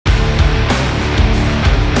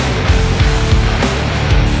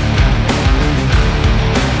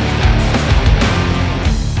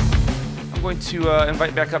to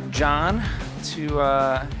invite back up John to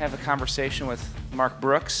have a conversation with Mark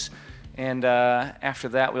Brooks, and after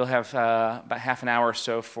that we'll have about half an hour or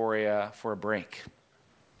so for a break.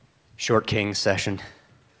 Short King session.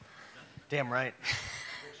 Damn right.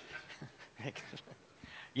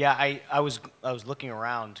 Yeah, I was looking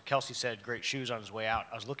around. Kelsey said great shoes on his way out.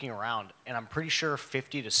 I was looking around, and I'm pretty sure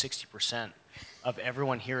 50 to 60% of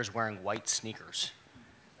everyone here is wearing white sneakers.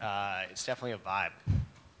 It's definitely a vibe.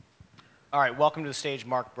 All right, welcome to the stage,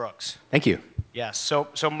 Mark Brooks. Thank you. Yes, so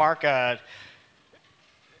Mark is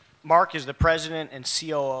the president and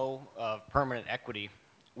COO of Permanent Equity,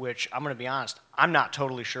 which I'm going to be honest, I'm not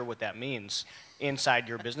totally sure what that means inside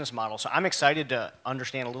your business model. So I'm excited to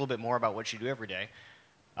understand a little bit more about what you do every day.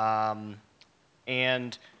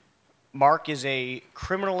 And Mark is a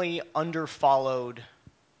criminally underfollowed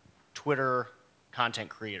Twitter content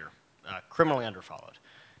creator, criminally underfollowed.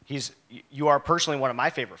 You are personally one of my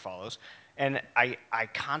favorite follows, and I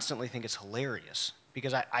constantly think it's hilarious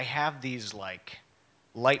because I have these like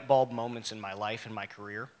light bulb moments in my life and my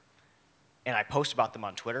career, and I post about them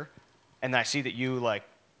on Twitter, and then I see that you like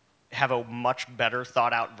have a much better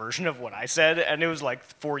thought out version of what I said, and it was like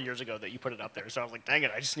 4 years ago that you put it up there, so I was like, dang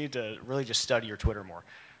it, I just need to really just study your Twitter more.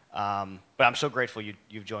 But I'm so grateful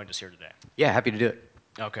you've joined us here today. Yeah, happy to do it.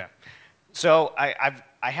 Okay. So I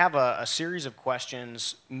have a series of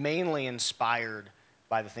questions mainly inspired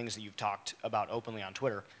by the things that you've talked about openly on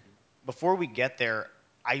Twitter. Before we get there,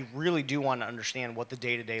 I really do want to understand what the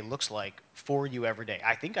day-to-day looks like for you every day.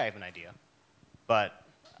 I think I have an idea, but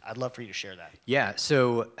I'd love for you to share that. Yeah,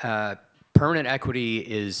 so Permanent Equity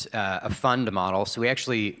is a fund model. So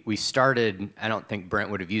we started, I don't think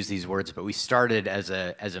Brent would have used these words, but we started as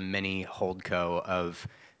a mini HoldCo of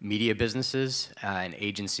media businesses, an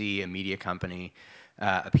agency, a media company,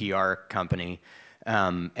 a PR company.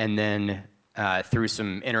 And then through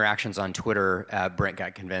some interactions on Twitter, Brent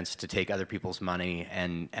got convinced to take other people's money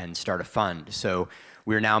and start a fund. So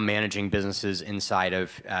we're now managing businesses inside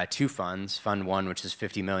of two funds, Fund 1, which is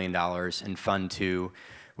 $50 million, and Fund 2,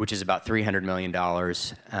 which is about $300 million.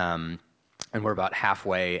 And we're about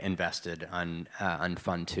halfway invested on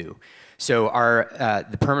Fund 2. So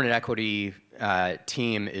the Permanent Equity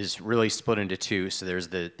team is really split into two. So there's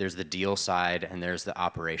the deal side and there's the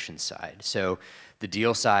operations side. So the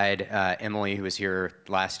deal side, Emily, who was here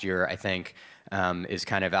last year, I think, is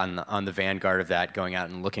kind of on the vanguard of that, going out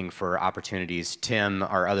and looking for opportunities. Tim,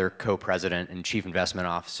 our other co-president and chief investment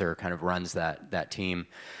officer, kind of runs that team.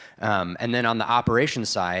 And then on the operations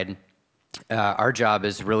side, our job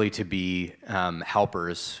is really to be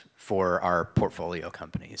helpers for our portfolio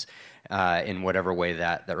companies in whatever way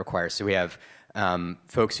that requires. So we have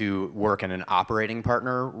folks who work in an operating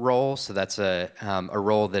partner role. So that's a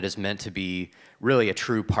role that is meant to be really a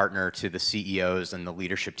true partner to the CEOs and the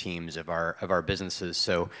leadership teams of our businesses.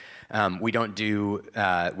 So we don't do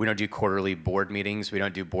quarterly board meetings. We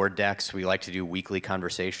don't do board decks. We like to do weekly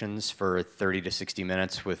conversations for 30 to 60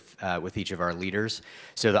 minutes with each of our leaders.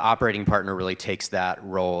 So the operating partner really takes that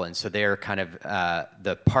role, and so they're kind of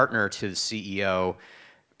the partner to the CEO.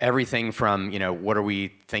 Everything from, what are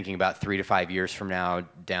we thinking about 3 to 5 years from now,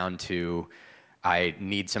 down to I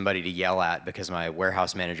need somebody to yell at because my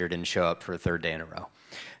warehouse manager didn't show up for a third day in a row,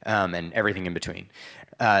 and everything in between.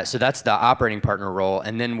 So that's the operating partner role.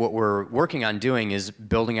 And then what we're working on doing is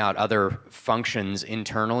building out other functions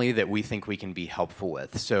internally that we think we can be helpful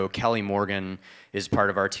with. So Kelly Morgan is part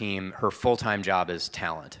of our team. Her full-time job is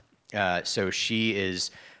talent. So she is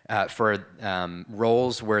for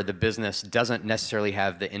roles where the business doesn't necessarily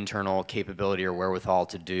have the internal capability or wherewithal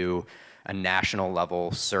to do a national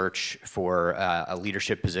level search for a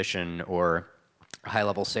leadership position or a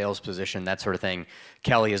high-level sales position, that sort of thing.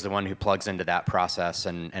 Kelly is the one who plugs into that process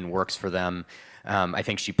and works for them. I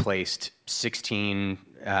think she placed 16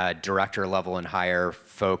 director level and higher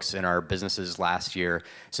folks in our businesses last year.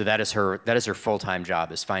 So that is her full-time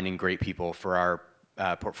job, is finding great people for our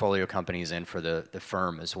portfolio companies and for the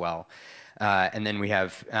firm as well. And then we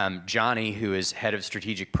have Johnny, who is head of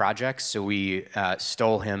strategic projects. So we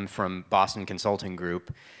stole him from Boston Consulting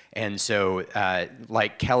Group. And so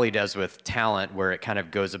like Kelly does with talent, where it kind of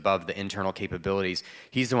goes above the internal capabilities,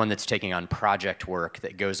 he's the one that's taking on project work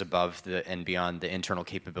that goes above and beyond the internal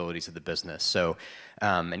capabilities of the business. So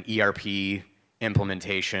an ERP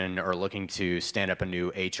implementation, or looking to stand up a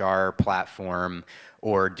new HR platform,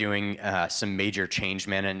 or doing some major change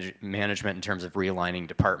management in terms of realigning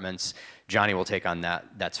departments. Johnny will take on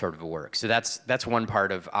that sort of work. So that's one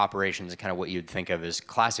part of operations, and kind of what you'd think of as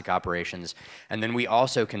classic operations. And then we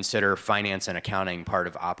also consider finance and accounting part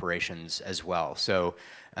of operations as well. So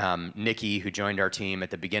Nikki, who joined our team at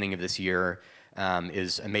the beginning of this year,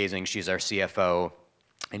 is amazing. She's our CFO,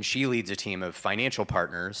 and she leads a team of financial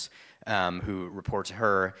partners who report to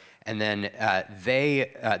her. And then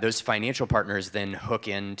those financial partners then hook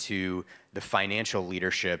into the financial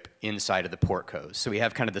leadership inside of the portcos. So we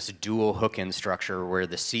have kind of this dual hook-in structure where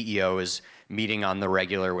the CEO is meeting on the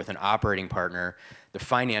regular with an operating partner. The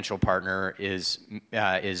financial partner is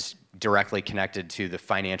directly connected to the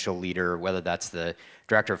financial leader, whether that's the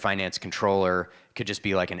director of finance, controller, could just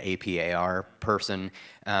be like an APAR person.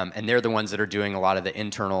 And they're the ones that are doing a lot of the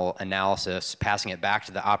internal analysis, passing it back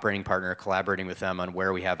to the operating partner, collaborating with them on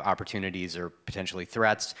where we have opportunities or potentially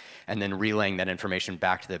threats, and then relaying that information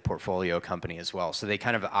back to the portfolio company as well. So they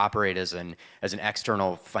kind of operate as an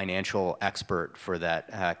external financial expert for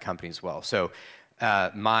that company as well. So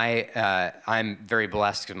I'm very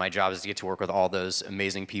blessed because my job is to get to work with all those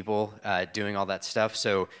amazing people doing all that stuff.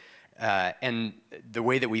 So, and the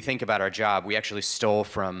way that we think about our job, we actually stole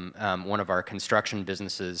from one of our construction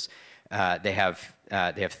businesses. They have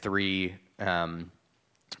three kind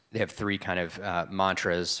of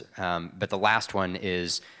mantras, but the last one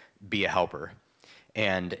is be a helper.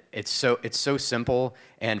 And it's so simple.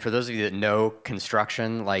 And for those of you that know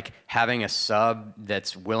construction, like having a sub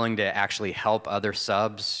that's willing to actually help other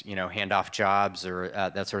subs, you know, hand off jobs or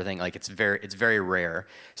that sort of thing, like it's very rare.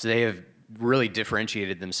 So they have really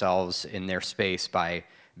differentiated themselves in their space by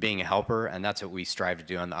being a helper, and that's what we strive to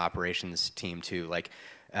do on the operations team too. Like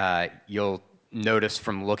you'll notice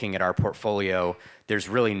from looking at our portfolio, there's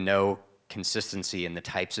really no consistency in the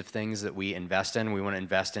types of things that we invest in. We want to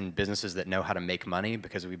invest in businesses that know how to make money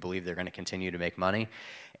because we believe they're going to continue to make money.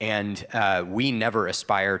 And we never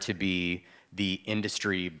aspire to be the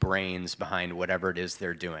industry brains behind whatever it is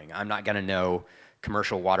they're doing. I'm not going to know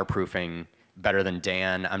commercial waterproofing better than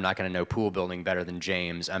Dan. I'm not going to know pool building better than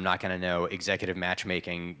James. I'm not going to know executive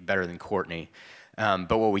matchmaking better than Courtney.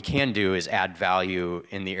 But what we can do is add value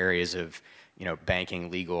in the areas of, you know,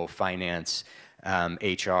 banking, legal, finance,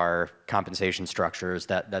 HR, compensation structures,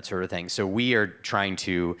 that sort of thing. So we are trying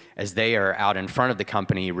to, as they are out in front of the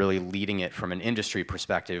company, really leading it from an industry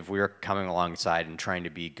perspective, we are coming alongside and trying to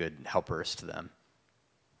be good helpers to them.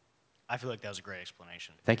 I feel like that was a great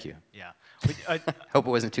explanation. Thank you. Yeah. Hope it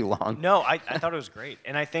wasn't too long. No, I thought it was great.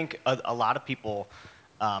 And I think a lot of people,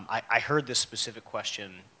 I heard this specific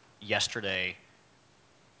question yesterday,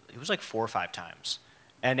 it was like 4 or 5 times.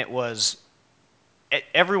 And it was,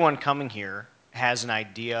 everyone coming here has an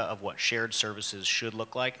idea of what shared services should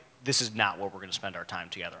look like. This is not what we're going to spend our time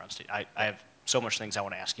together on stage. I have so much things I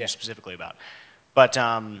want to ask you specifically about. But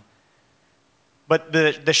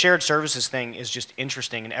the shared services thing is just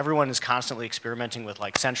interesting, and everyone is constantly experimenting with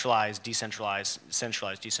like centralized, decentralized,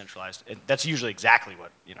 centralized, decentralized. That's usually exactly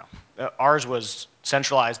what, you know. Ours was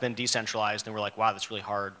centralized, then decentralized, and we're like, wow, that's really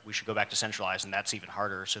hard. We should go back to centralized, and that's even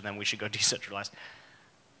harder, so then we should go decentralized.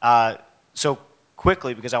 So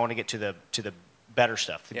quickly, because I want to get to the better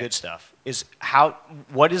stuff, the good stuff, is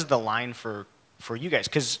what is the line for you guys?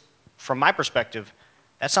 Because from my perspective,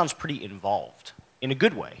 that sounds pretty involved in a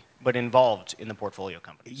good way, but involved in the portfolio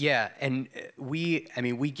companies. Yeah, and we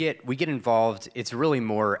get involved. It's really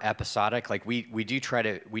more episodic. Like we try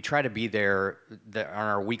to be there on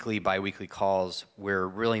our weekly, bi-weekly calls. We're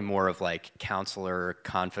really more of like counselor,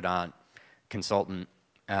 confidant, consultant,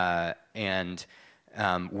 and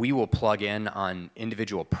we will plug in on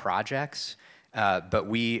individual projects, but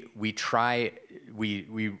we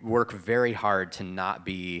work very hard to not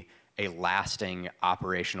be a lasting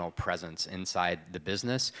operational presence inside the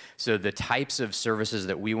business. So the types of services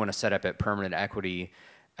that we want to set up at Permanent Equity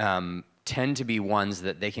tend to be ones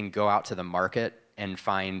that they can go out to the market and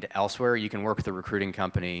find elsewhere. You can work with a recruiting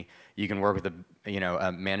company, you can work with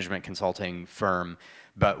a management consulting firm,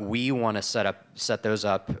 but we want to set those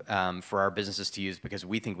up for our businesses to use because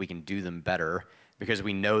we think we can do them better, because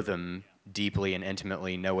we know them deeply and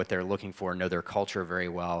intimately, know what they're looking for, know their culture very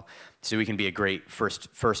well, so we can be a great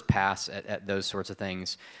first pass at those sorts of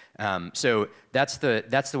things. So that's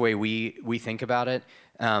the way we think about it.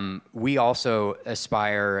 We also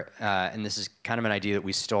aspire, and this is kind of an idea that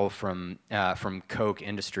we stole from Koch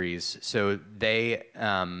Industries. So they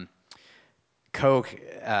Koch,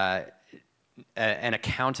 an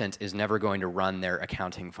accountant is never going to run their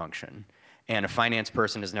accounting function, and a finance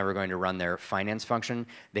person is never going to run their finance function.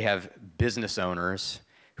 They have business owners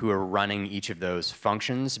who are running each of those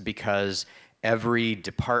functions, because every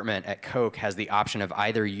department at Koch has the option of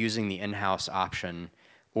either using the in-house option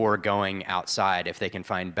or going outside if they can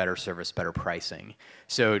find better service, better pricing.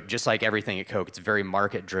 So just like everything at Koch, it's very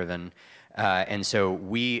market-driven. And so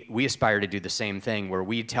we aspire to do the same thing, where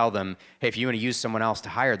we tell them, hey, if you want to use someone else to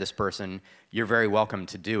hire this person, you're very welcome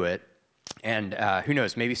to do it. And who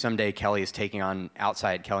knows? Maybe someday Kelly and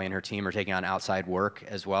her team are taking on outside work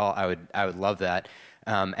as well. I would love that.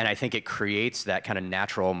 And I think it creates that kind of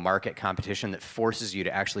natural market competition that forces you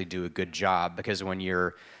to actually do a good job. Because when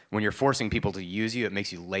you're forcing people to use you, it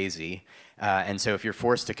makes you lazy. And so if you're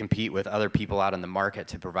forced to compete with other people out in the market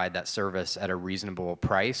to provide that service at a reasonable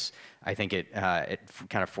price, I think it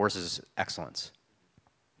kind of forces excellence.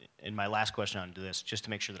 And my last question on this, just to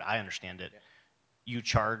make sure that I understand it, you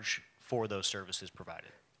charge for those services provided?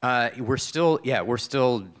 We're still,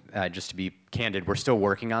 just to be candid, we're still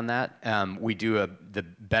working on that. We do the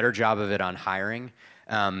better job of it on hiring,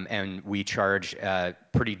 and we charge a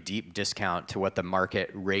pretty deep discount to what the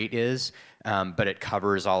market rate is, but it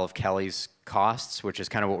covers all of Kelly's costs, which is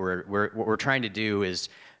kind of what we're trying to do is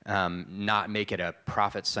not make it a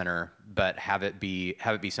profit center, but have it be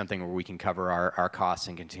something where we can cover our costs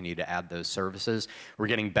and continue to add those services. We're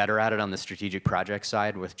getting better at it on the strategic project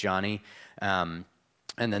side with Johnny.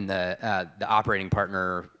 And then the operating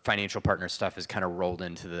partner, financial partner stuff is kind of rolled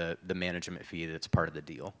into the management fee that's part of the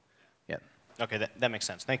deal. Yeah. Okay, that makes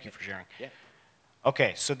sense. Thank you for sharing. Yeah.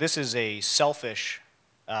 Okay, so this is a selfish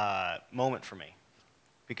moment for me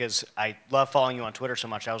because I love following you on Twitter so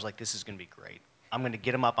much. I was like, this is going to be great. I'm going to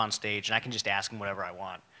get him up on stage, and I can just ask him whatever I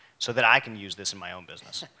want so that I can use this in my own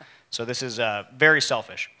business. So this is very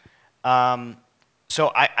selfish.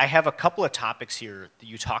 So I have a couple of topics here that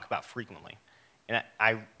you talk about frequently. And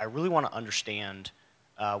I really want to understand,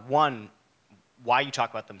 one, why you talk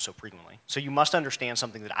about them so frequently. So you must understand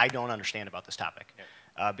something that I don't understand about this topic,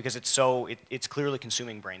 because it's clearly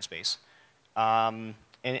consuming brain space, and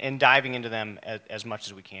diving into them as much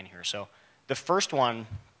as we can here. So the first one,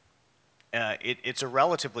 it's a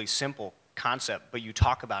relatively simple concept, but you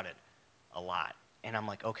talk about it a lot. And I'm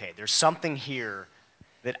like, okay, there's something here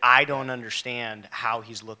that I don't understand how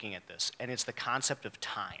he's looking at this, and it's the concept of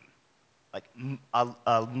time. Like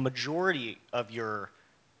a majority of your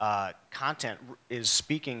content is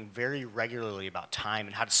speaking very regularly about time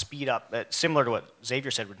and how to speed up, similar to what Xavier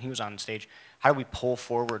said when he was on stage, how do we pull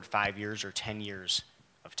forward 5 years or 10 years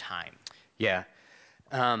of time? Yeah.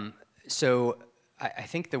 So I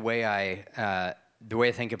think the way I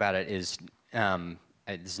think about it is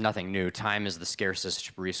it's nothing new. Time is the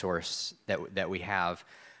scarcest resource that we have,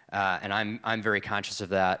 and I'm very conscious of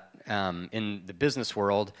that. In the business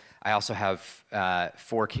world, I also have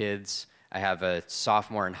 4 kids. I have a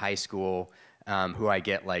sophomore in high school who I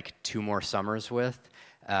get like 2 more summers with,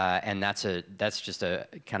 and that's just a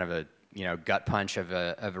kind of a gut punch of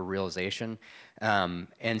a realization.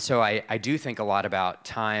 And so I do think a lot about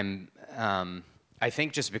time. I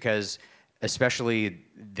think just because, especially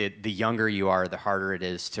the younger you are, the harder it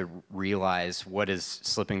is to realize what is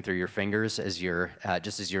slipping through your fingers as you're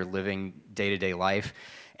living day-to-day life.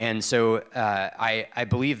 And so I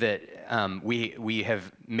believe that we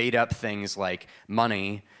have made up things like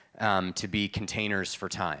money to be containers for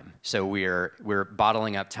time. So we're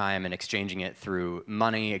bottling up time and exchanging it through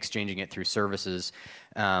money, exchanging it through services.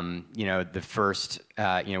 The first,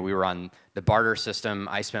 we were on the barter system.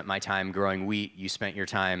 I spent my time growing wheat. You spent your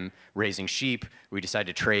time raising sheep. We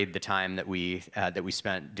decided to trade the time that we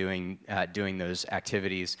spent doing those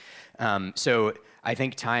activities. So I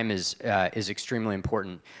think time is extremely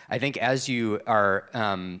important. I think as you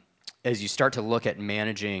start to look at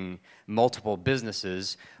managing multiple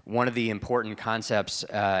businesses, one of the important concepts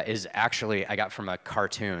is actually I got from a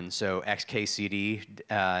cartoon. So XKCD,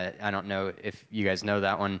 I don't know if you guys know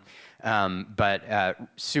that one, but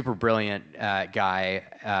super brilliant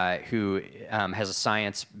guy who has a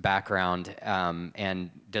science background and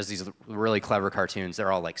does these really clever cartoons.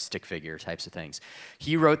 They're all like stick figure types of things.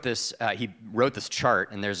 He wrote this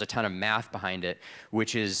chart, and there's a ton of math behind it,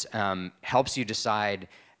 which is helps you decide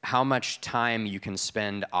how much time you can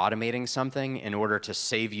spend automating something in order to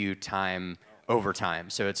save you time over time.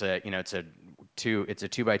 So it's a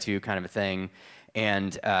 2x2 kind of a thing,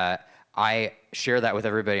 and I share that with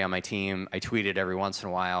everybody on my team. I tweet it every once in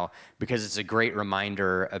a while because it's a great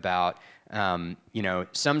reminder about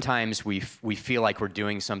sometimes we feel like we're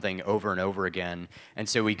doing something over and over again, and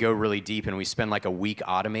so we go really deep and we spend like a week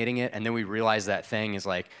automating it, and then we realize that thing is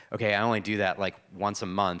like, okay, I only do that like once a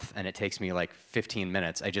month, and it takes me like 15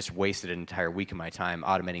 minutes. I just wasted an entire week of my time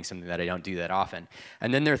automating something that I don't do that often.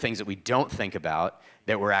 And then there are things that we don't think about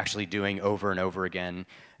that we're actually doing over and over again.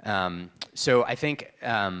 So I think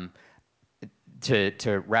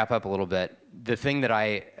to wrap up a little bit, the thing that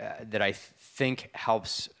I think help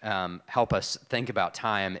us think about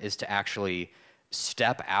time is to actually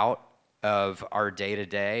step out of our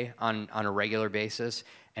day-to-day on a regular basis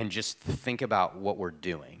and just think about what we're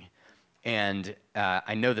doing. And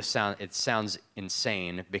I know it sounds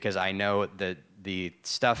insane because I know that the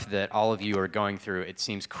stuff that all of you are going through, it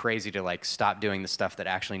seems crazy to like stop doing the stuff that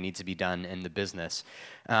actually needs to be done in the business.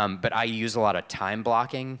 But I use a lot of time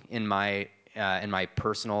blocking in my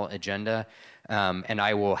personal agenda, and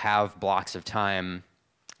I will have blocks of time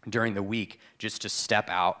during the week just to step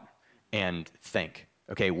out and think,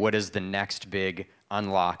 okay, what is the next big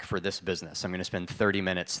unlock for this business? I'm going to spend 30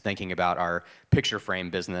 minutes thinking about our picture frame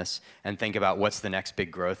business and think about what's the next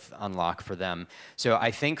big growth unlock for them. So I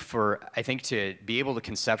think to be able to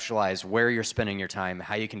conceptualize where you're spending your time,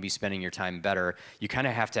 how you can be spending your time better, you kind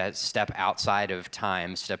of have to step outside of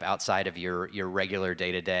time, step outside of your regular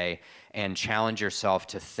day-to-day and challenge yourself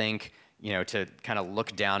to think, to kind of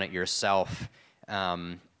look down at yourself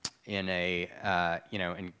in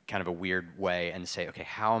in kind of a weird way and say, okay,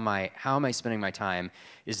 how am I spending my time?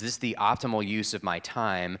 Is this the optimal use of my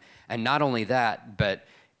time? And not only that, but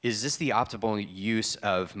is this the optimal use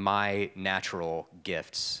of my natural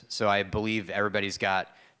gifts? So I believe everybody's got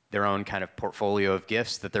their own kind of portfolio of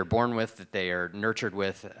gifts that they're born with, that they are nurtured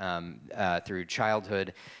with through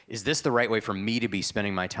childhood. Is this the right way for me to be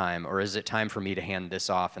spending my time, or is it time for me to hand this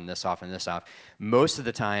off and this off and this off? Most of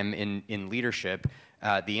the time in leadership,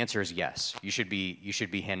 the answer is yes. You should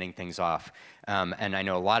be handing things off. And I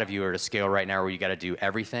know a lot of you are at a scale right now where you got to do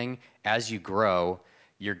everything. As you grow,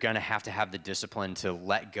 you're going to have the discipline to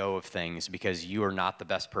let go of things because you are not the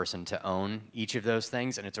best person to own each of those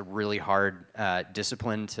things, and it's a really hard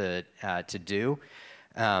discipline to do.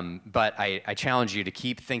 But I challenge you to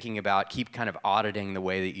keep kind of auditing the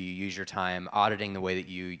way that you use your time, auditing the way that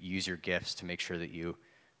you use your gifts to make sure that you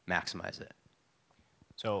maximize it.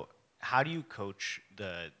 So how do you coach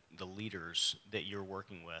the leaders that you're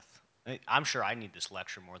working with? I'm sure I need this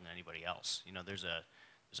lecture more than anybody else.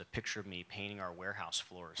 There's a picture of me painting our warehouse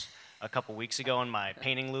floors a couple weeks ago in my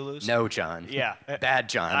painting Lulus. No, John. Yeah. Bad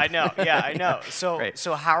John. I know. Yeah, I know. So, Right.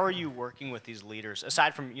 So how are you working with these leaders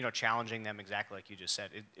aside from challenging them exactly like you just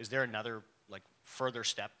said? Is there another further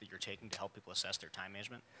step that you're taking to help people assess their time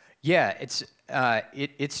management? Yeah,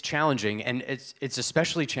 it's challenging, and it's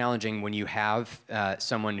especially challenging when you have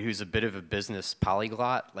someone who's a bit of a business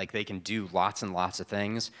polyglot. Like they can do lots and lots of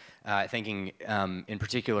things. Thinking in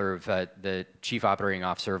particular of the chief operating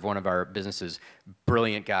officer of one of our businesses,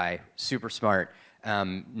 brilliant guy, super smart,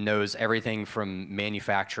 knows everything from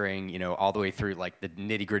manufacturing, all the way through like the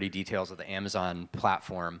nitty-gritty details of the Amazon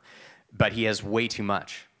platform, but he has way too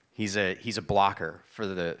much. He's a blocker for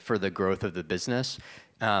the growth of the business,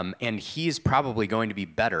 and he's probably going to be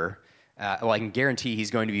better. Well, I can guarantee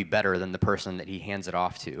he's going to be better than the person that he hands it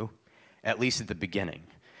off to, at least at the beginning.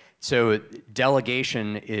 So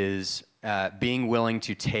delegation is being willing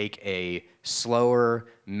to take a slower,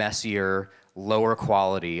 messier, lower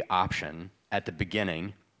quality option at the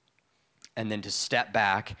beginning, and then to step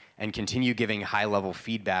back and continue giving high-level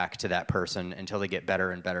feedback to that person until they get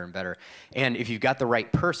better and better and better. And if you've got the right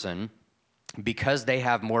person, because they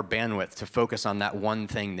have more bandwidth to focus on that one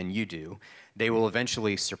thing than you do, they will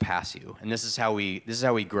eventually surpass you. And this is how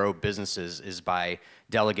we grow businesses, is by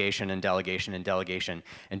delegation and delegation and delegation.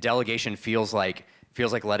 And delegation feels like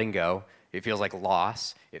letting go. It feels like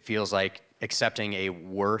loss. It feels like accepting a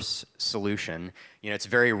worse solution. It's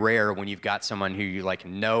very rare when you've got someone who you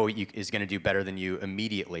know is going to do better than you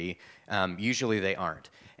immediately. Usually they aren't.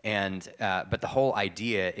 And but the whole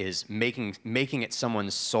idea is making it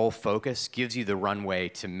someone's sole focus gives you the runway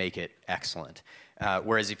to make it excellent.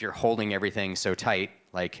 Whereas if you're holding everything so tight,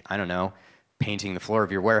 like I don't know, painting the floor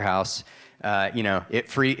of your warehouse,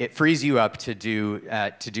 it frees you up to do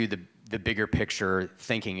the bigger picture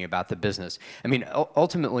thinking about the business. I mean,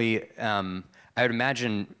 ultimately, I would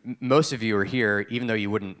imagine most of you are here, even though you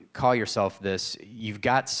wouldn't call yourself this, you've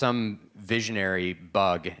got some visionary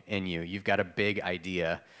bug in you. You've got a big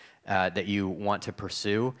idea that you want to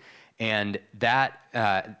pursue. And that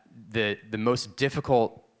the most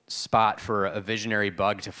difficult spot for a visionary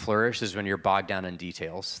bug to flourish is when you're bogged down in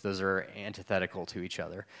details. Those are antithetical to each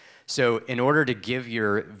other. So in order to give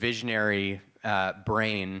your visionary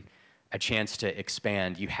brain a chance to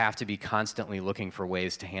expand, you have to be constantly looking for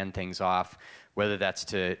ways to hand things off, whether that's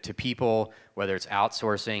to people, whether it's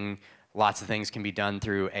outsourcing. Lots of things can be done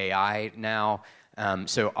through AI now.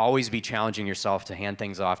 So always be challenging yourself to hand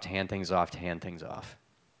things off, to hand things off, to hand things off.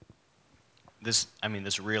 This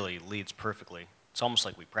really leads perfectly. It's almost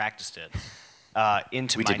like we practiced it.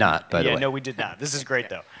 We did not, by the way. Yeah, no, we did not. This is great,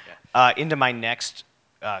 though. Into my next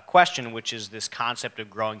question, which is this concept of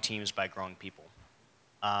growing teams by growing people.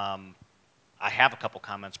 I have a couple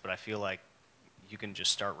comments, but I feel like you can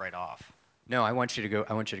just start right off. No, I want you to go.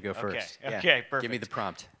 I want you to go first. Okay. Yeah. Okay. Perfect. Give me the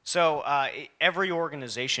prompt. So every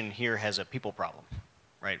organization here has a people problem,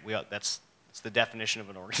 right? That's the definition of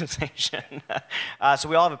an organization. So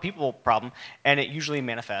we all have a people problem, and it usually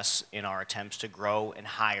manifests in our attempts to grow and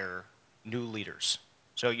hire new leaders.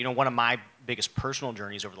 So one of my biggest personal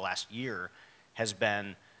journeys over the last year has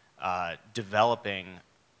been developing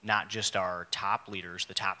not just our top leaders,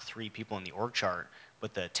 the top 3 people in the org chart,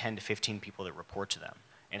 but the 10 to 15 people that report to them,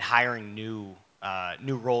 and hiring new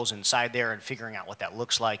roles inside there and figuring out what that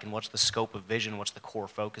looks like and what's the scope of vision, what's the core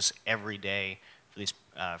focus every day for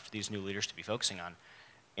these new leaders to be focusing on.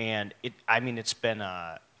 And it's been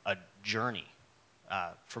a journey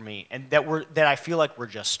for me, and that I feel like we're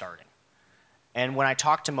just starting. And when I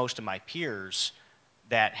talk to most of my peers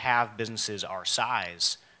that have businesses our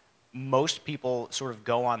size, most people sort of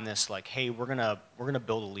go on this like, hey, we're gonna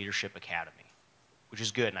build a leadership academy, which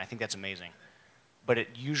is good, and I think that's amazing. But it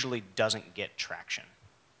usually doesn't get traction.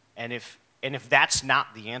 And if that's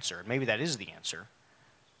not the answer, maybe that is the answer,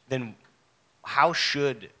 then how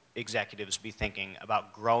should executives be thinking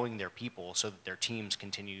about growing their people so that their teams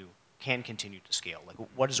can continue to scale? Like,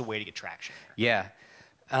 what is a way to get traction there? Yeah.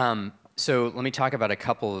 So let me talk about a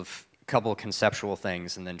couple of conceptual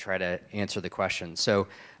things and then try to answer the question. So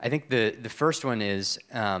I think the first one is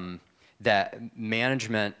that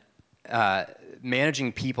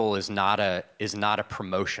managing people is not a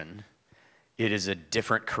promotion. It is a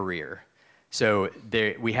different career. So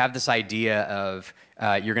we have this idea of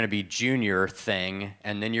you're going to be junior thing,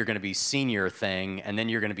 and then you're going to be senior thing, and then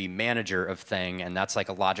you're going to be manager of thing, and that's like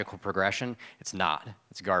a logical progression. It's not.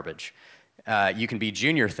 It's garbage. You can be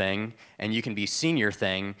junior thing, and you can be senior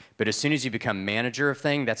thing, but as soon as you become manager of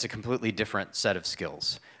thing, that's a completely different set of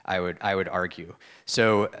skills, I would argue.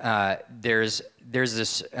 So there's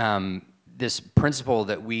this principle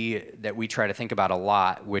that we try to think about a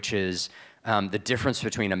lot, which is the difference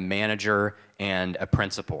between a manager and a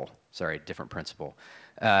principal. Sorry, different principal.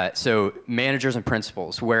 So managers and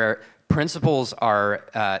principals, where principals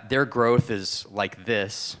are, their growth is like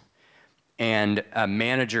this, and a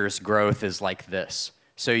manager's growth is like this.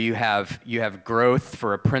 So you have growth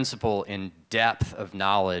for a principal in depth of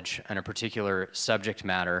knowledge on a particular subject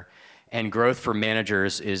matter, and growth for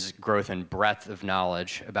managers is growth in breadth of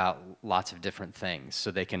knowledge about lots of different things,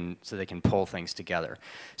 so they can pull things together.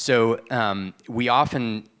 So we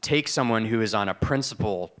often take someone who is on a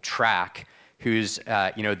principal track, who's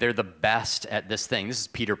they're the best at this thing. This is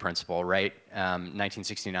Peter Principle, right?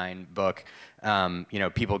 1969 book.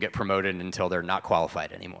 People get promoted until they're not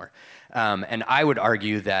qualified anymore. And I would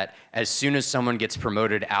argue that as soon as someone gets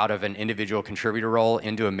promoted out of an individual contributor role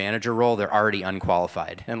into a manager role, they're already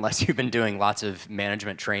unqualified, unless you've been doing lots of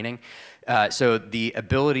management training. So the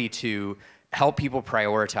ability to help people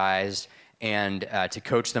prioritize and to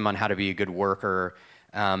coach them on how to be a good worker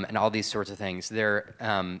and all these sorts of things,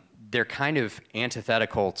 they're kind of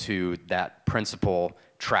antithetical to that principal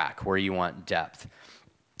track where you want depth.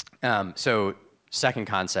 So second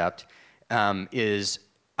concept is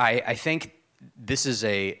I think this is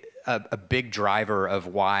a big driver of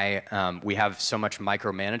why we have so much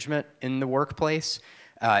micromanagement in the workplace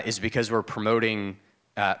is because we're promoting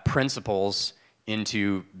principals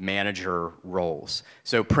into manager roles.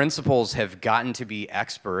 So principals have gotten to be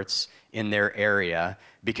experts in their area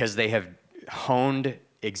because they have honed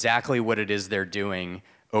exactly what it is they're doing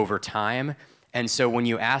over time. And so when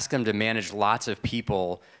you ask them to manage lots of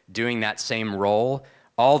people doing that same role,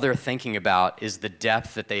 all they're thinking about is the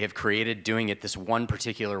depth that they have created doing it this one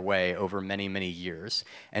particular way over many, many years.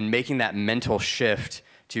 And making that mental shift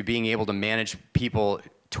to being able to manage people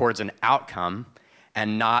towards an outcome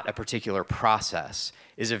and not a particular process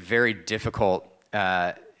is a very difficult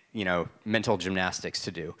mental gymnastics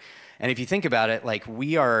to do. And if you think about it, like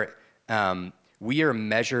we are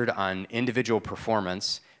measured on individual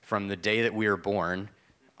performance from the day that we are born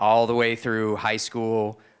all the way through high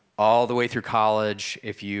school, all the way through college.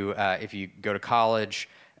 If you go to college,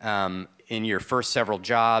 in your first several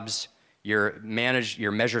jobs, you're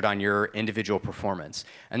measured on your individual performance.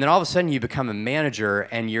 And then all of a sudden you become a manager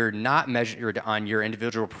and you're not measured on your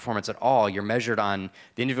individual performance at all. You're measured on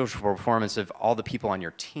the individual performance of all the people on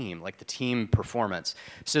your team, like the team performance.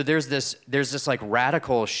 So there's this like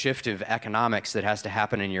radical shift of economics that has to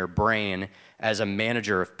happen in your brain as a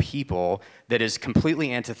manager of people that is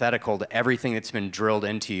completely antithetical to everything that's been drilled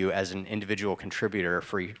into you as an individual contributor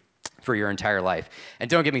for your entire life. And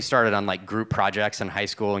don't get me started on like group projects in high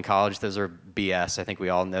school and college. Those are BS. I think we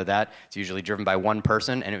all know that. It's usually driven by one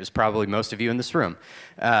person, and it was probably most of you in this room.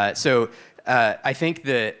 I think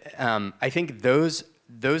those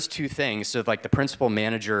those two things, so like the principal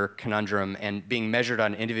manager conundrum and being measured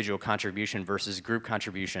on individual contribution versus group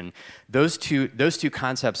contribution, those two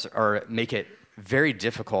concepts make it very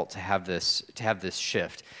difficult to have this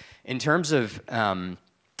shift. In terms of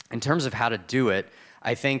how to do it,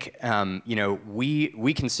 I think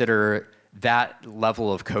we consider that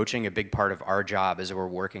level of coaching a big part of our job as we're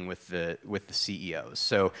working with the CEOs.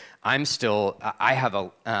 So I have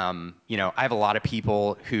a lot of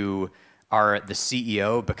people who are the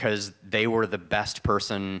CEO because they were the best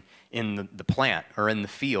person in the plant or in the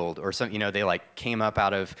field or something. They like came up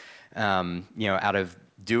out of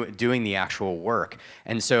doing the actual work,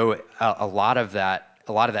 and so a lot of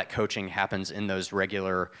that coaching happens in those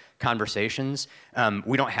regular conversations.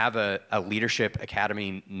 We don't have a leadership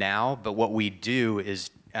academy now, but what we do is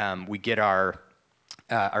we get our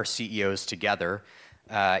CEOs together,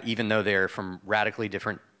 even though they're from radically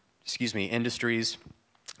different, industries.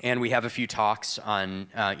 And we have a few talks on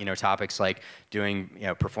topics like doing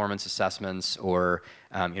performance assessments or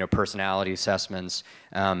personality assessments.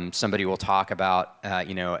 Somebody will talk about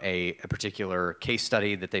a particular case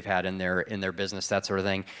study that they've had in their business, that sort of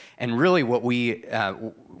thing. And really, what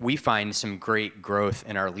we find some great growth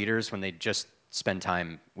in our leaders when they just spend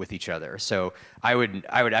time with each other. So I would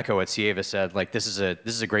echo what Sieva said. Like this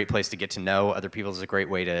is a great place to get to know other people. It's a great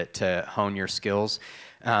way to hone your skills,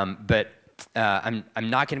 but. I'm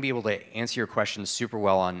not going to be able to answer your question super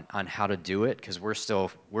well on how to do it because we're still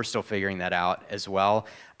figuring that out as well.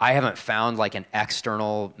 I haven't found like an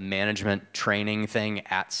external management training thing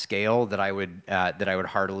at scale that I would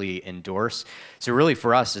heartily endorse. So really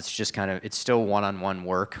for us, it's just it's still one-on-one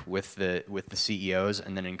work with the CEOs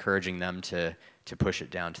and then encouraging them to push it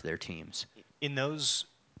down to their teams. In those.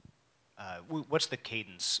 What's the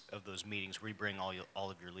cadence of those meetings where you bring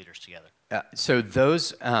all of your leaders together? So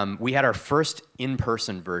those, we had our first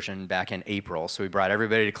in-person version back in April. So we brought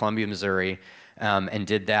everybody to Columbia, Missouri, and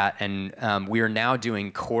did that. And we are now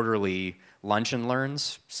doing quarterly lunch and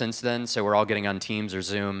learns since then. So we're all getting on Teams or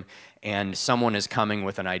Zoom, and someone is coming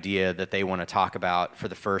with an idea that they want to talk about for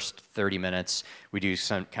the first 30 minutes. We do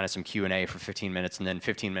some Q&A for 15 minutes, and then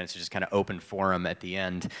 15 minutes is just kind of open forum at the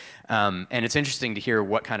end. And it's interesting to hear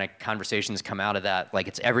what kind of conversations come out of that. Like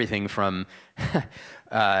it's everything from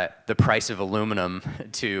the price of aluminum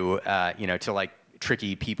to like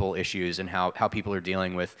tricky people issues and how people are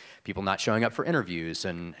dealing with people not showing up for interviews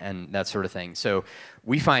and that sort of thing. So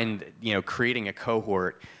we find creating a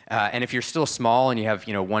cohort, and if you're still small and you have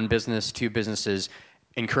one business, two businesses,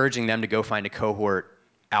 encouraging them to go find a cohort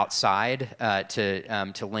outside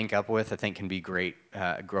to link up with, I think can be great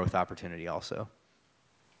growth opportunity also.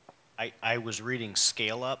 I was reading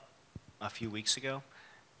Scale Up a few weeks ago,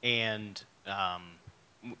 and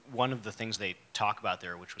one of the things they talk about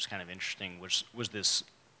there, which was kind of interesting, was this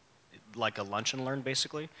like a lunch and learn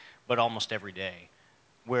basically, but almost every day,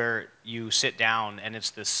 where you sit down and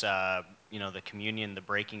it's this the communion, the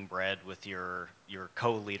breaking bread with your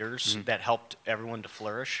co-leaders that helped everyone to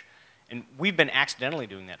flourish. And we've been accidentally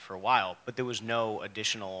doing that for a while, but there was no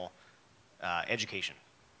additional education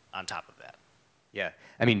on top of that. Yeah,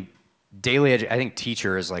 I mean, I think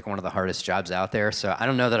teacher is like one of the hardest jobs out there, so I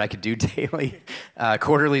don't know that I could do daily.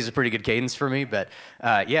 Quarterly is a pretty good cadence for me, but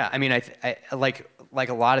yeah, I mean, I like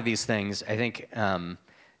a lot of these things. I think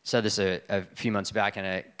said this a few months back in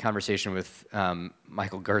a conversation with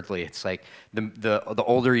Michael Girdley. It's like the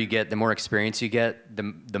older you get, the more experience you get,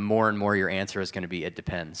 the more and more your answer is going to be it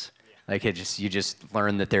depends. Like you just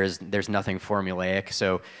learn that there's nothing formulaic.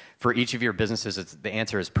 So for each of your businesses, the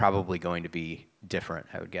answer is probably going to be different,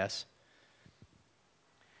 I would guess.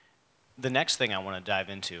 The next thing I want to dive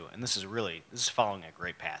into, and this is following a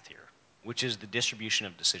great path here, which is the distribution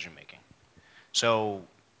of decision making. So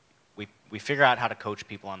we figure out how to coach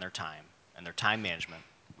people on their time and their time management.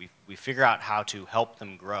 We figure out how to help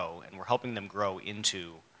them grow, and we're helping them grow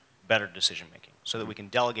into better decision making so that we can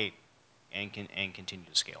delegate and continue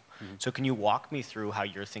to scale. So can you walk me through how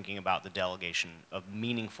you're thinking about the delegation of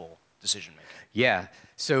meaningful decision making? Yeah,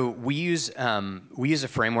 so we use a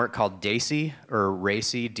framework called DACI or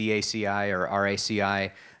RACI, D-A-C-I or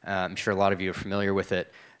R-A-C-I. I'm sure a lot of you are familiar with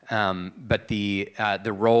it. But the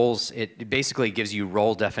roles, it basically gives you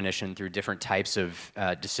role definition through different types of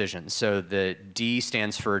decisions. So the D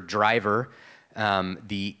stands for driver,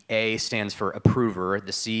 the A stands for approver,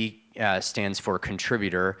 the C stands for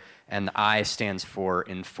contributor, and the I stands for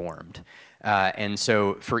informed. And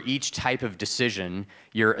so for each type of decision,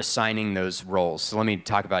 you're assigning those roles. So let me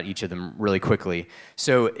talk about each of them really quickly.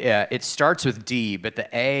 So it starts with D, but the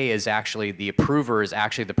A is actually, the approver is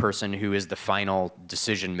actually the person who is the final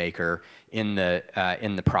decision maker in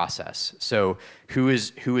the process. So who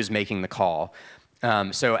is making the call?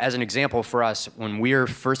 So as an example for us, when we're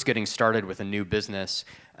first getting started with a new business,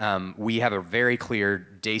 we have a very clear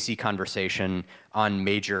DAISY conversation on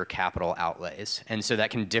major capital outlays. And so that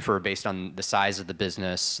can differ based on the size of the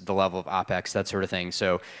business, the level of OpEx, that sort of thing.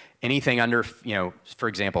 So anything under, for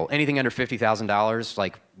example, anything under $50,000,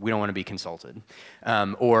 like we don't want to be consulted.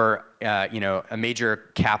 Or a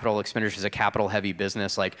major capital expenditure is a capital heavy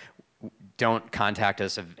business, like don't contact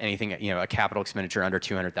us of anything, a capital expenditure under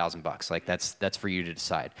 $200,000. Like that's for you to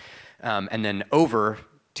decide. And then over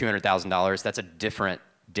 $200,000, that's a different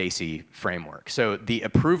DAISY framework. So the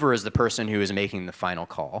approver is the person who is making the final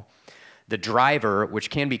call. The driver, which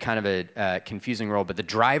can be kind of a confusing role, but the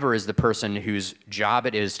driver is the person whose job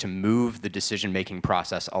it is to move the decision-making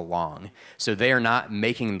process along. So they are not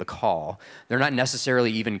making the call. They're not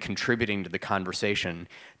necessarily even contributing to the conversation.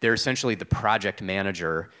 They're essentially the project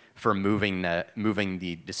manager for moving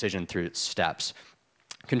the decision through its steps.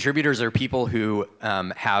 Contributors are people who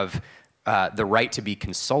have the right to be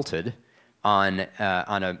consulted on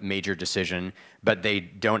a major decision, but they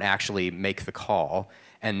don't actually make the call.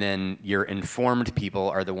 And then your informed people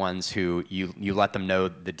are the ones who you let them know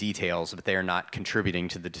the details, but they are not contributing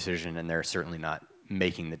to the decision, and they're certainly not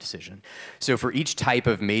making the decision. So for each type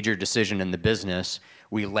of major decision in the business,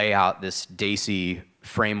 we lay out this DAISY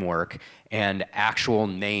framework, and actual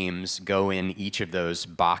names go in each of those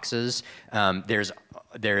boxes.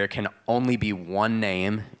 There can only be one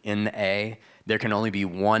name in the A. There can only be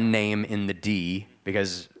one name in the D,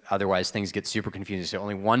 because otherwise things get super confusing. So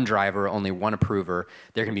only one driver, only one approver.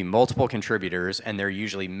 There can be multiple contributors, and there are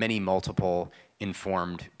usually many multiple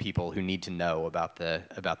informed people who need to know about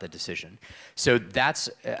the decision. So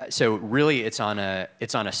so really it's on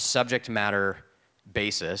a subject matter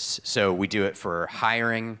basis. So we do it for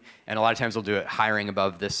hiring, and a lot of times we'll do it hiring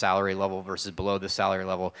above this salary level versus below this salary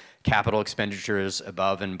level, capital expenditures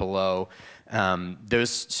above and below, those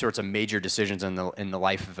sorts of major decisions in the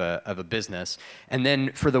life of a business. And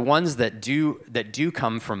then for the ones that do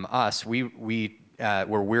come from us, where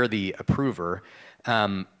we're the approver,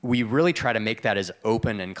 we really try to make that as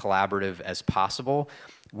open and collaborative as possible.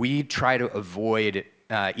 We try to avoid,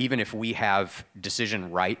 even if we have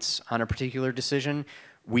decision rights on a particular decision,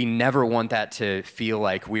 we never want that to feel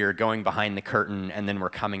like we are going behind the curtain and then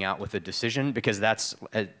we're coming out with a decision, because that's,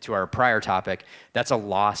 to our prior topic, that's a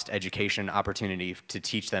lost education opportunity to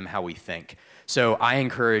teach them how we think. So I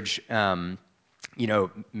encourage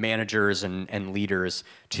managers and leaders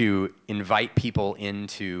to invite people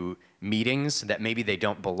into meetings that maybe they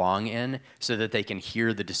don't belong in, so that they can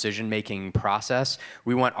hear the decision-making process.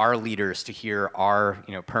 We want our leaders to hear our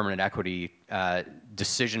permanent equity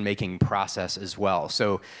decision-making process as well.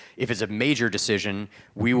 So if it's a major decision,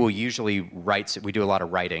 we will usually we do a lot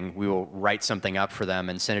of writing. We will write something up for them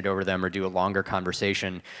and send it over to them, or do a longer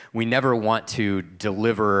conversation. We never want to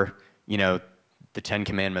deliver, the 10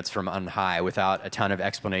 commandments from on high without a ton of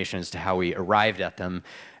explanation as to how we arrived at them,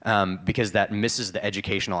 because that misses the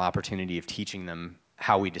educational opportunity of teaching them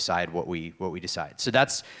how we decide what we decide. So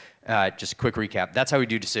that's just a quick recap. That's how we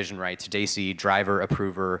do decision rights: DAISY, driver,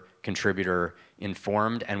 approver, contributor,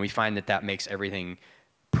 informed, and we find that makes everything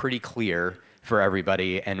pretty clear for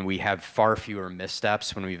everybody, and we have far fewer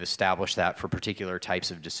missteps when we've established that for particular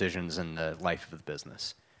types of decisions in the life of the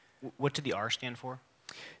business. What did the R stand for?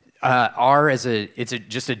 R is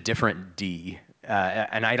just a different D,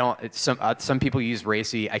 and I don't. Some people use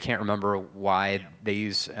RACI. I can't remember why they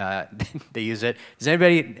use it. Does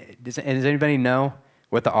anybody know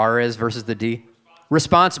what the R is versus the D?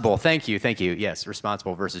 Responsible. Thank you. Yes,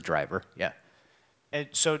 responsible versus driver. Yeah. And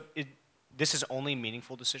so this is only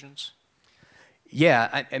meaningful decisions?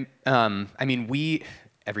 Yeah. I mean,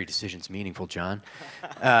 every decision's meaningful, John.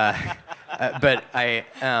 But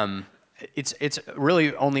it's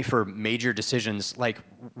really only for major decisions. Like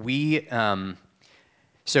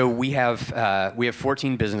so we have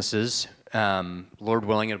 14 businesses. Lord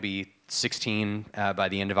willing, it'll be 16 by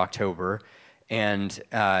the end of October, and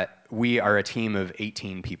we are a team of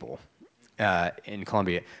 18 people in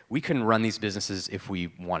Columbia. We couldn't run these businesses if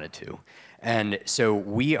we wanted to, and so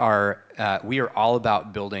we are all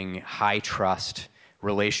about building high trust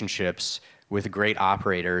relationships with great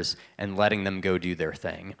operators and letting them go do their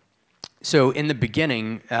thing. So in the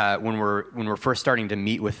beginning, when we're first starting to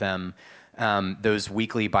meet with them, those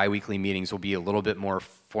weekly, bi-weekly meetings will be a little bit more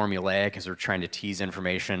formulaic as we're trying to tease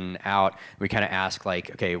information out. We kind of ask,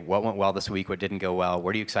 like, okay, what went well this week? What didn't go well?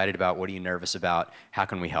 What are you excited about? What are you nervous about? How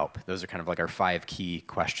can we help? Those are kind of like our 5 key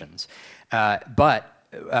questions. But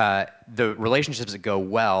the relationships that go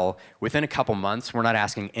well, within a couple months, we're not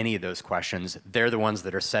asking any of those questions. They're the ones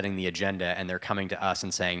that are setting the agenda, and they're coming to us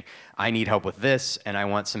and saying, I need help with this, and I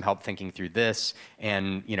want some help thinking through this,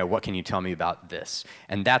 and what can you tell me about this?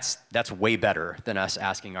 And that's way better than us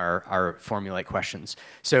asking our formulaic questions.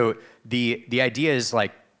 So the idea is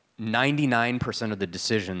like 99% of the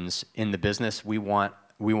decisions in the business we want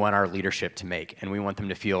our leadership to make, and we want them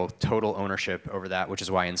to feel total ownership over that, which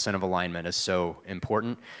is why incentive alignment is so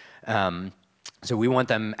important. So we want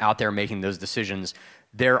them out there making those decisions.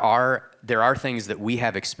 There are things that we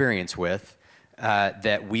have experience with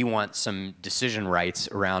that we want some decision rights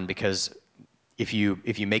around, because if you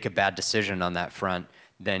make a bad decision on that front,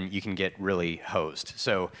 then you can get really hosed.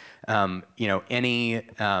 So a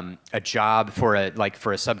job for a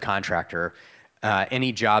subcontractor.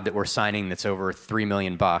 Any job that we're signing that's over $3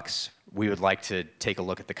 million, we would like to take a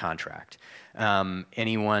look at the contract.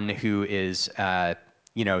 Anyone who is,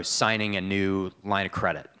 signing a new line of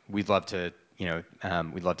credit, we'd love to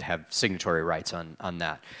have signatory rights on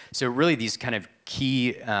that. So really, these kind of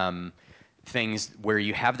key things where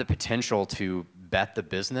you have the potential to bet the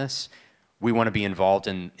business, we want to be involved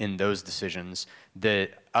in those decisions. The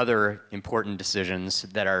other important decisions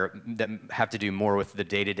that have to do more with the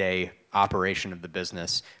day-to-day operation of the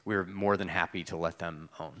business, we're more than happy to let them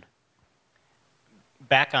own.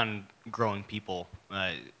 Back on growing people,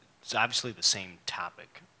 it's obviously the same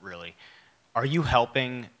topic, really. Are you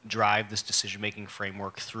helping drive this decision-making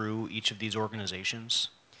framework through each of these organizations?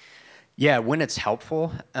 Yeah, when it's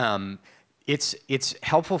helpful. It's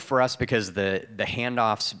helpful for us because the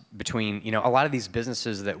handoffs between, a lot of these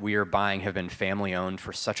businesses that we are buying have been family owned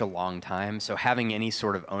for such a long time. So having any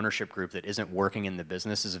sort of ownership group that isn't working in the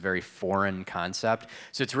business is a very foreign concept.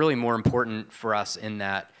 So it's really more important for us in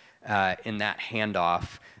that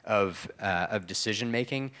handoff of decision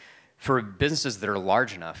making. For businesses that are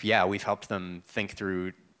large enough, yeah, we've helped them think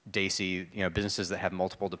through DACY, businesses that have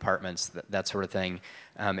multiple departments, that sort of thing.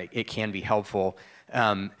 It can be helpful.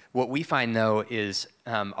 What we find, though, is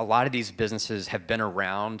a lot of these businesses have been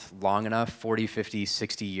around long enough, 40, 50,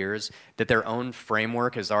 60 years, that their own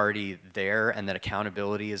framework is already there and that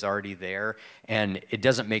accountability is already there. And it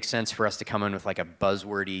doesn't make sense for us to come in with like a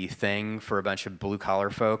buzzwordy thing for a bunch of blue-collar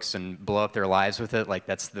folks and blow up their lives with it. Like,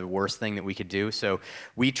 that's the worst thing that we could do. So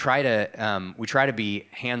we try to be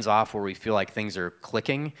hands-off where we feel like things are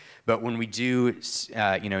clicking. But when we do,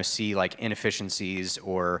 see like inefficiencies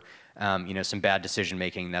or some bad decision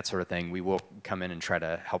making, that sort of thing, we will come in and try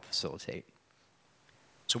to help facilitate.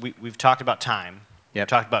 So we've talked about time. Yep. We've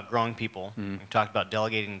talked about growing people. Mm-hmm. We've talked about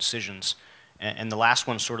delegating decisions. And the last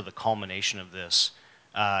one's sort of the culmination of this.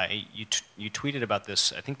 You tweeted about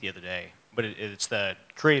this, I think, the other day, but it's the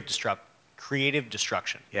creative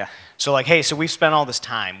destruction. Yeah. So like, hey, so we've spent all this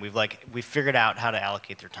time. We've figured out how to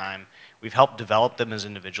allocate their time. We've helped develop them as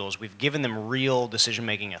individuals. We've given them real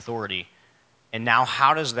decision-making authority. And now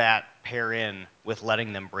how does that pair in with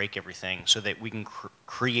letting them break everything so that we can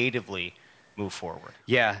creatively move forward?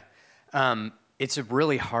 Yeah. It's a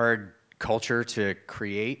really hard culture to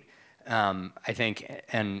create. I think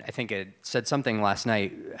it said something last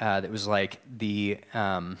night that was like the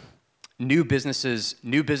new businesses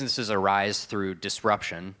arise through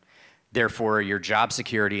disruption. Therefore, your job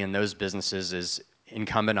security in those businesses is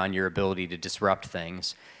incumbent on your ability to disrupt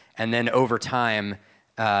things. And then over time,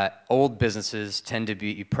 old businesses tend to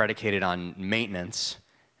be predicated on maintenance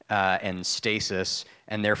and stasis,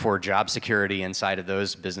 and therefore job security inside of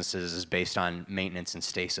those businesses is based on maintenance and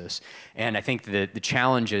stasis. And I think the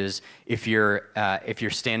challenge is if you're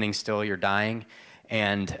standing still, you're dying,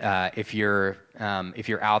 and if you're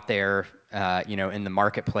out there, in the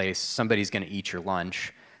marketplace, somebody's going to eat your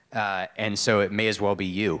lunch, and so it may as well be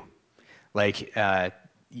you. Like,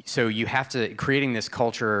 so you have to creating this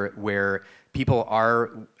culture where people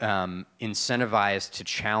are incentivized to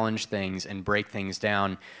challenge things and break things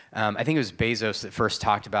down. I think it was Bezos that first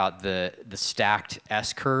talked about the stacked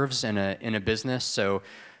S curves in a business. So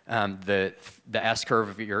the S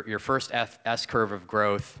curve, your first S curve of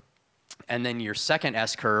growth, and then your second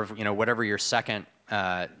S curve, whatever your second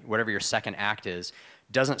act is,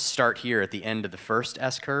 doesn't start here at the end of the first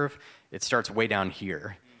S curve. It starts way down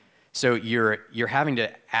here. So you're having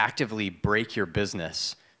to actively break your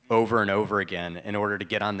business over and over again in order to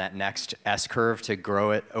get on that next S curve to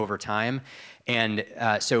grow it over time. And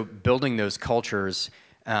so building those cultures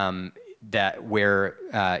where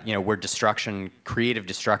creative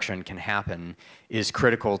destruction can happen is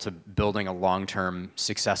critical to building a long-term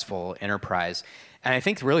successful enterprise. And I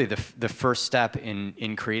think really the first step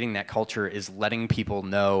in creating that culture is letting people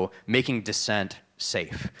know, making dissent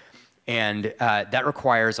safe. And that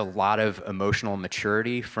requires a lot of emotional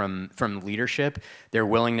maturity from leadership, their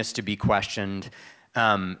willingness to be questioned,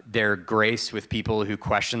 their grace with people who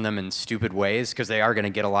question them in stupid ways, because they are going to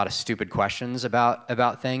get a lot of stupid questions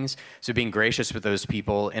about things. So being gracious with those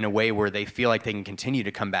people in a way where they feel like they can continue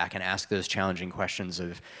to come back and ask those challenging questions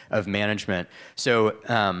of management. So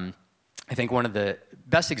I think one of the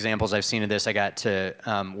best examples I've seen of this, I got to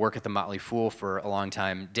work at the Motley Fool for a long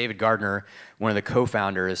time. David Gardner, one of the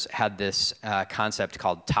co-founders, had this concept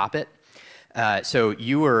called Top It. So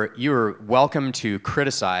you were welcome to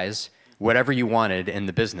criticize whatever you wanted in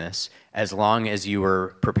the business as long as you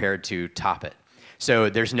were prepared to top it.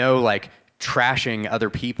 So there's no like trashing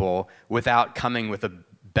other people without coming with a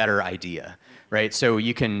better idea, right? So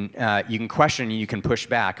you can question, you can push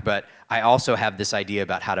back, but I also have this idea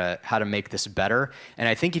about how to make this better. And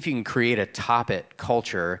I think if you can create a top it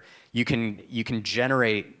culture, you can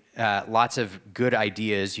generate lots of good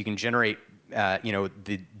ideas. You can generate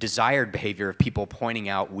the desired behavior of people pointing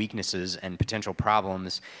out weaknesses and potential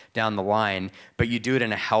problems down the line, but you do it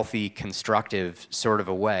in a healthy, constructive sort of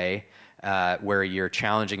a way where you're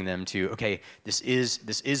challenging them to, okay, this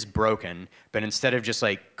is broken, but instead of just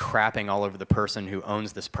like crapping all over the person who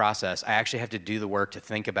owns this process, I actually have to do the work to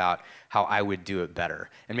think about how I would do it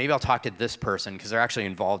better. And maybe I'll talk to this person because they're actually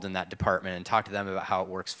involved in that department and talk to them about how it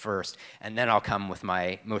works first, and then I'll come with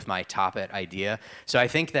my top it idea. So I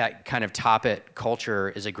think that kind of top it culture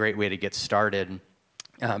is a great way to get started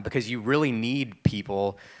because you really need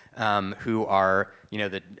people who are,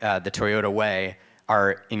 the Toyota way,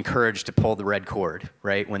 are encouraged to pull the red cord,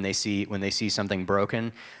 right? When they see something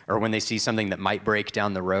broken or when they see something that might break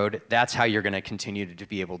down the road, that's how you're going to continue to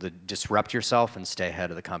be able to disrupt yourself and stay ahead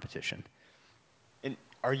of the competition. And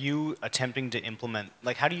are you attempting to implement,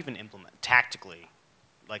 like how do you even implement tactically?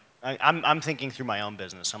 Like I'm thinking through my own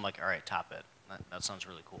business. I'm like, all right, top it. That sounds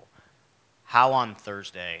really cool. How on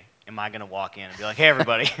Thursday am I going to walk in and be like, hey,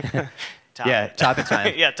 everybody. Top it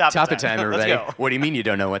time. Yeah, top it time, everybody. Let's go. What do you mean you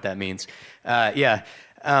don't know what that means? I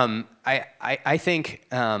think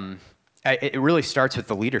it really starts with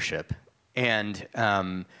the leadership, and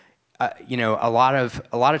a lot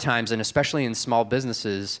of times, and especially in small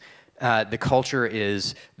businesses, the culture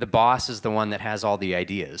is the boss is the one that has all the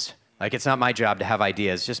ideas. Like it's not my job to have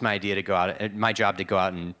ideas; it's just my job to go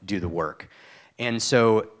out and do the work. And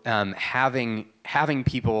so having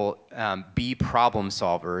people be problem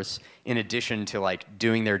solvers in addition to like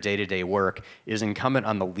doing their day-to-day work is incumbent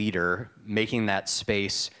on the leader making that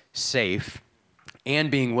space safe and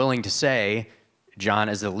being willing to say, John,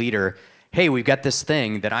 as the leader, hey, we've got this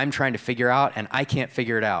thing that I'm trying to figure out and I can't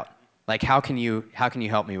figure it out. Like, how can you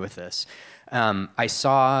help me with this? I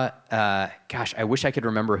saw, gosh, I wish I could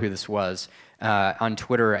remember who this was, on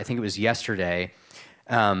Twitter, I think it was yesterday.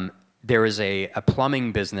 There was a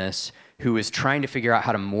plumbing business who was trying to figure out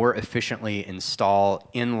how to more efficiently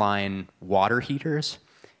install inline water heaters.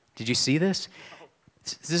 Did you see this?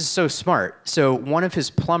 This is so smart. So one of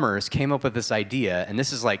his plumbers came up with this idea, and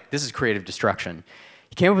this is creative destruction.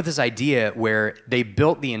 He came up with this idea where they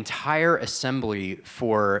built the entire assembly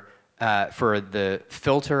for the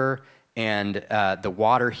filter and the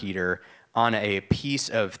water heater on a piece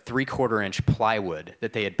of 3/4-inch plywood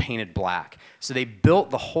that they had painted black. So they built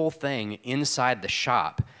the whole thing inside the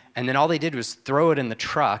shop, and then all they did was throw it in the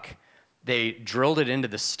truck. They drilled it into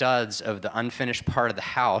the studs of the unfinished part of the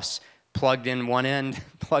house, plugged in one end,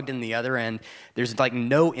 plugged in the other end. There's like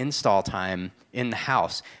no install time in the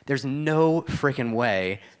house. There's no freaking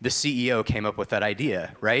way the CEO came up with that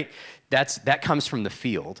idea, right? That comes from the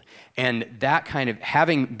field. And that kind of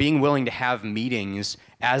being willing to have meetings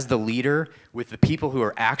as the leader with the people who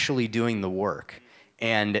are actually doing the work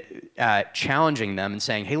and challenging them and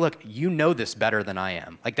saying, hey, look, you know this better than I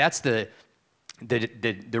am. Like that's the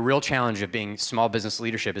real challenge of being small business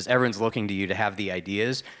leadership is everyone's looking to you to have the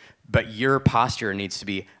ideas, but your posture needs to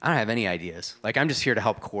be, I don't have any ideas. Like I'm just here to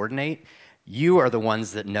help coordinate. You are the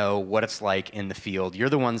ones that know what it's like in the field. You're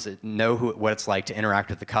the ones that know what it's like to interact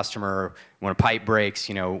with the customer when a pipe breaks,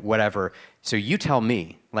 whatever. So you tell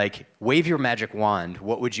me, like, wave your magic wand.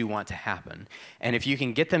 What would you want to happen? And if you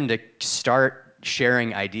can get them to start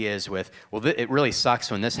sharing ideas with, well, it really sucks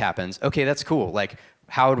when this happens. Okay, that's cool. Like,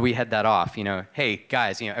 how would we head that off? Hey,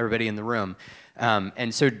 guys, everybody in the room.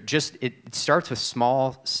 And so it starts with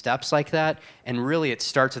small steps like that, and really it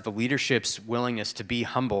starts with the leadership's willingness to be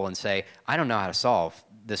humble and say, I don't know how to solve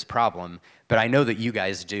this problem, but I know that you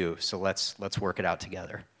guys do, so let's work it out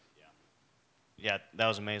together. Yeah, that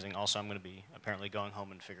was amazing. Also, I'm going to be apparently going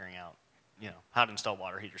home and figuring out, how to install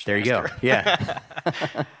water heaters faster. There you go,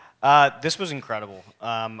 yeah. This was incredible.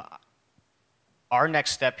 our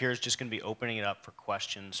next step here is just going to be opening it up for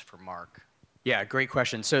questions for Mark. Yeah, great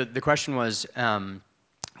question. So the question was,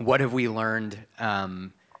 what have we learned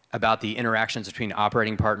about the interactions between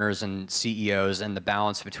operating partners and CEOs and the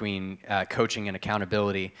balance between coaching and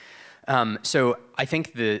accountability? So I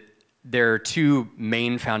think that there are two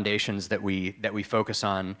main foundations that we focus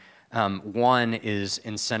on. One is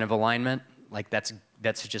incentive alignment. Like that's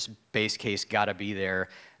just base case, gotta be there.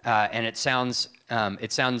 And it sounds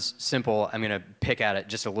simple. I'm gonna pick at it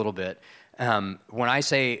just a little bit. When I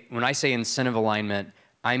say incentive alignment,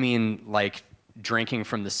 I mean like drinking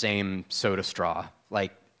from the same soda straw,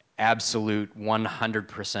 like absolute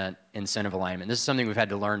 100% incentive alignment. This is something we've had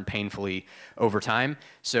to learn painfully over time.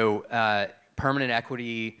 So permanent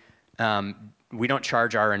equity, we don't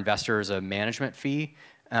charge our investors a management fee.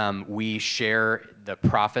 We share the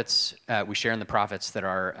profits. We share in the profits that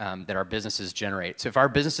our businesses generate. So if our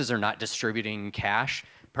businesses are not distributing cash,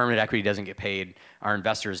 permanent equity doesn't get paid. Our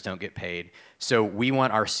investors don't get paid. So we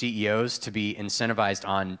want our CEOs to be incentivized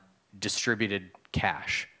on distributed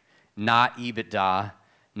cash, not EBITDA,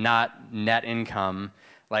 not net income,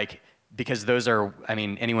 because those are, I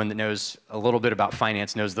mean, anyone that knows a little bit about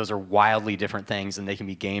finance knows those are wildly different things and they can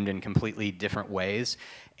be gamed in completely different ways.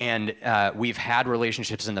 And we've had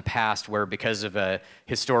relationships in the past where because of a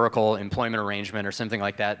historical employment arrangement or something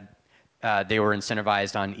like that, they were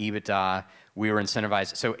incentivized on EBITDA, we were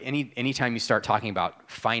incentivized. So anytime you start talking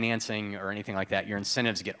about financing or anything like that, your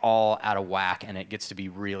incentives get all out of whack and it gets to be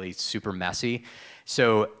really super messy.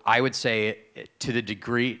 So I would say to the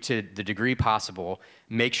degree possible,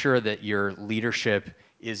 make sure that your leadership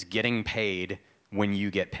is getting paid when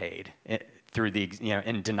you get paid through the,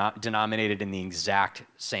 and denominated in the exact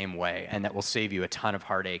same way. And that will save you a ton of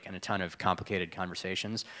heartache and a ton of complicated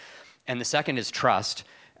conversations. And the second is trust.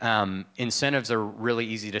 Incentives are really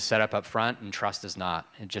easy to set up front, and trust is not.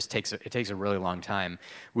 It just takes a really long time,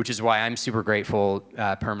 which is why I'm super grateful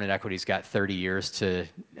Permanent Equity's got 30 years to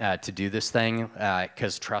do this thing,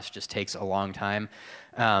 because trust just takes a long time.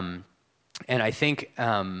 And I think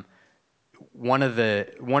one of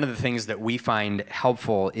the things that we find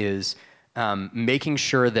helpful is making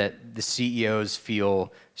sure that the CEOs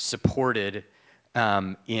feel supported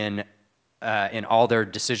in all their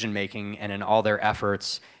decision making and in all their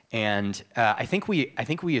efforts. And I think we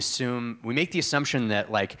make the assumption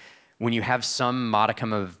that like when you have some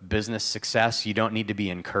modicum of business success, you don't need to be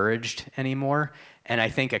encouraged anymore. And I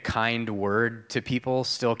think a kind word to people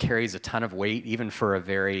still carries a ton of weight, even for a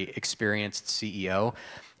very experienced CEO.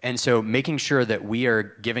 And so making sure that we are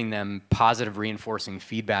giving them positive reinforcing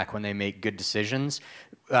feedback when they make good decisions,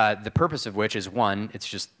 the purpose of which is, one,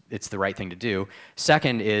 it's the right thing to do.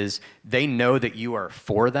 Second is they know that you are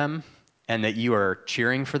for them and that you are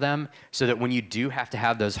cheering for them, so that when you do have to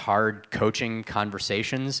have those hard coaching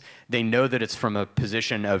conversations, they know that it's from a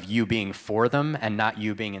position of you being for them and not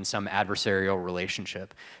you being in some adversarial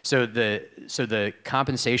relationship. So the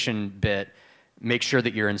compensation bit, make sure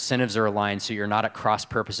that your incentives are aligned so you're not at cross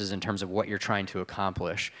purposes in terms of what you're trying to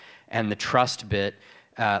accomplish. And the trust bit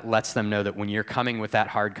lets them know that when you're coming with that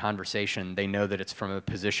hard conversation, they know that it's from a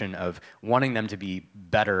position of wanting them to be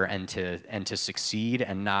better and to succeed,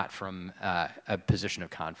 and not from a position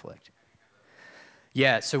of conflict.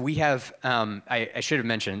 Yeah, so we have, I should have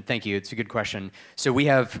mentioned, thank you, it's a good question. So we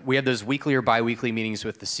have those weekly or bi-weekly meetings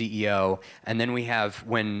with the CEO, and then we have,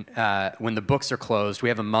 when the books are closed, we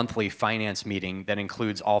have a monthly finance meeting that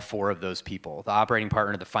includes all four of those people, the operating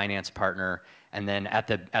partner, the finance partner, and then at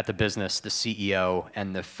the business, the CEO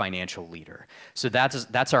and the financial leader. So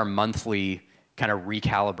that's our monthly kind of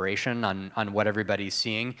recalibration on what everybody's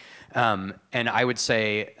seeing. And I would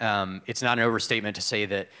say it's not an overstatement to say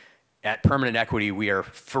that at Permanent Equity, we are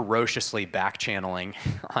ferociously back-channeling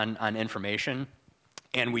on information,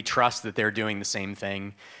 and we trust that they're doing the same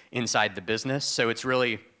thing inside the business. So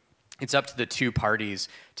it's up to the two parties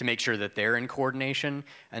to make sure that they're in coordination,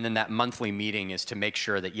 and then that monthly meeting is to make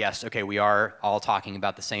sure that, yes, okay, we are all talking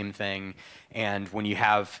about the same thing, and when you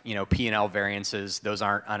have P&L variances, those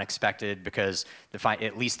aren't unexpected because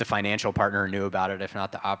at least the financial partner knew about it, if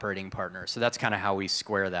not the operating partner. So that's kind of how we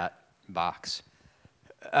square that box.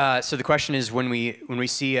 So the question is, when we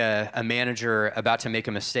see a manager about to make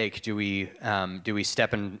a mistake, do we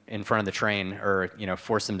step in front of the train, or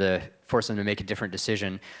force them to make a different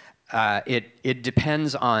decision? It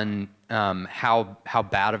depends on how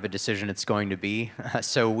bad of a decision it's going to be.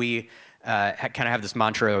 So we kind of have this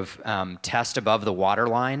mantra of test above the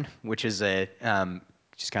waterline, which is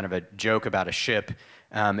just kind of a joke about a ship.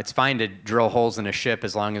 It's fine to drill holes in a ship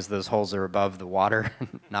as long as those holes are above the water,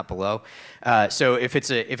 not below. So if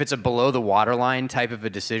it's a below the waterline type of a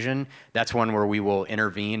decision, that's one where we will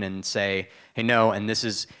intervene and say, hey, no, and this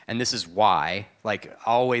is why. Like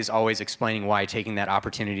always explaining why, taking that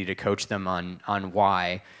opportunity to coach them on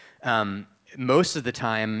why. Most of the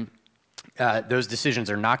time, those decisions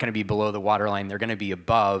are not going to be below the waterline. They're going to be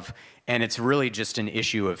above, and it's really just an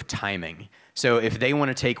issue of timing. So if they want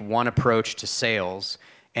to take one approach to sales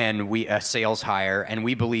and a sales hire, and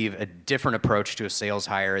we believe a different approach to a sales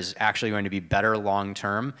hire is actually going to be better long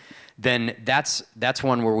term, then that's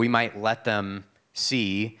one where we might let them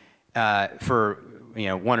see for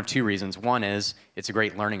one of two reasons. One is it's a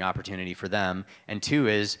great learning opportunity for them, and two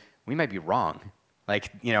is we might be wrong.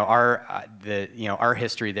 Like our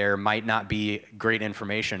history there might not be great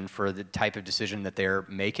information for the type of decision that they're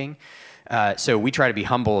making. So we try to be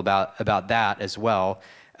humble about that as well.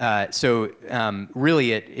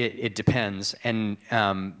 Really it depends. And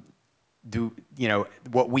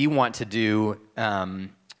what we want to do,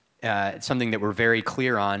 something that we're very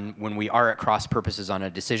clear on when we are at cross purposes on a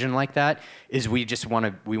decision like that, is we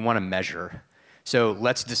want to measure. So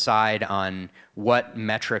let's decide on what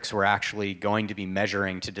metrics we're actually going to be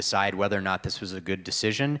measuring to decide whether or not this was a good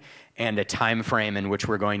decision, and a time frame in which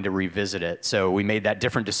we're going to revisit it. So we made that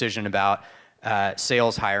different decision about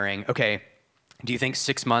sales hiring. Okay, do you think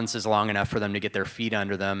 6 months is long enough for them to get their feet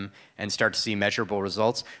under them and start to see measurable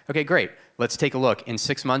results? Okay, great. Let's take a look. In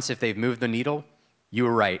 6 months, if they've moved the needle, you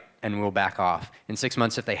were right, and we'll back off. In 6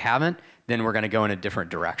 months, if they haven't, then we're going to go in a different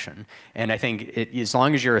direction. And I think as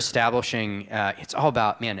long as you're establishing, it's all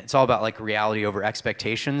about like reality over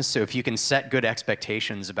expectations. So if you can set good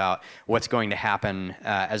expectations about what's going to happen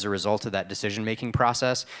as a result of that decision-making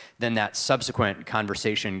process, then that subsequent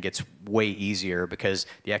conversation gets way easier because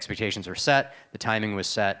the expectations are set, the timing was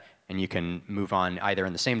set, and you can move on either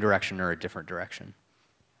in the same direction or a different direction.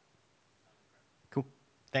 Cool.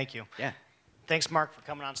 Thank you. Yeah. Thanks, Mark, for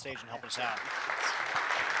coming on stage and helping us out.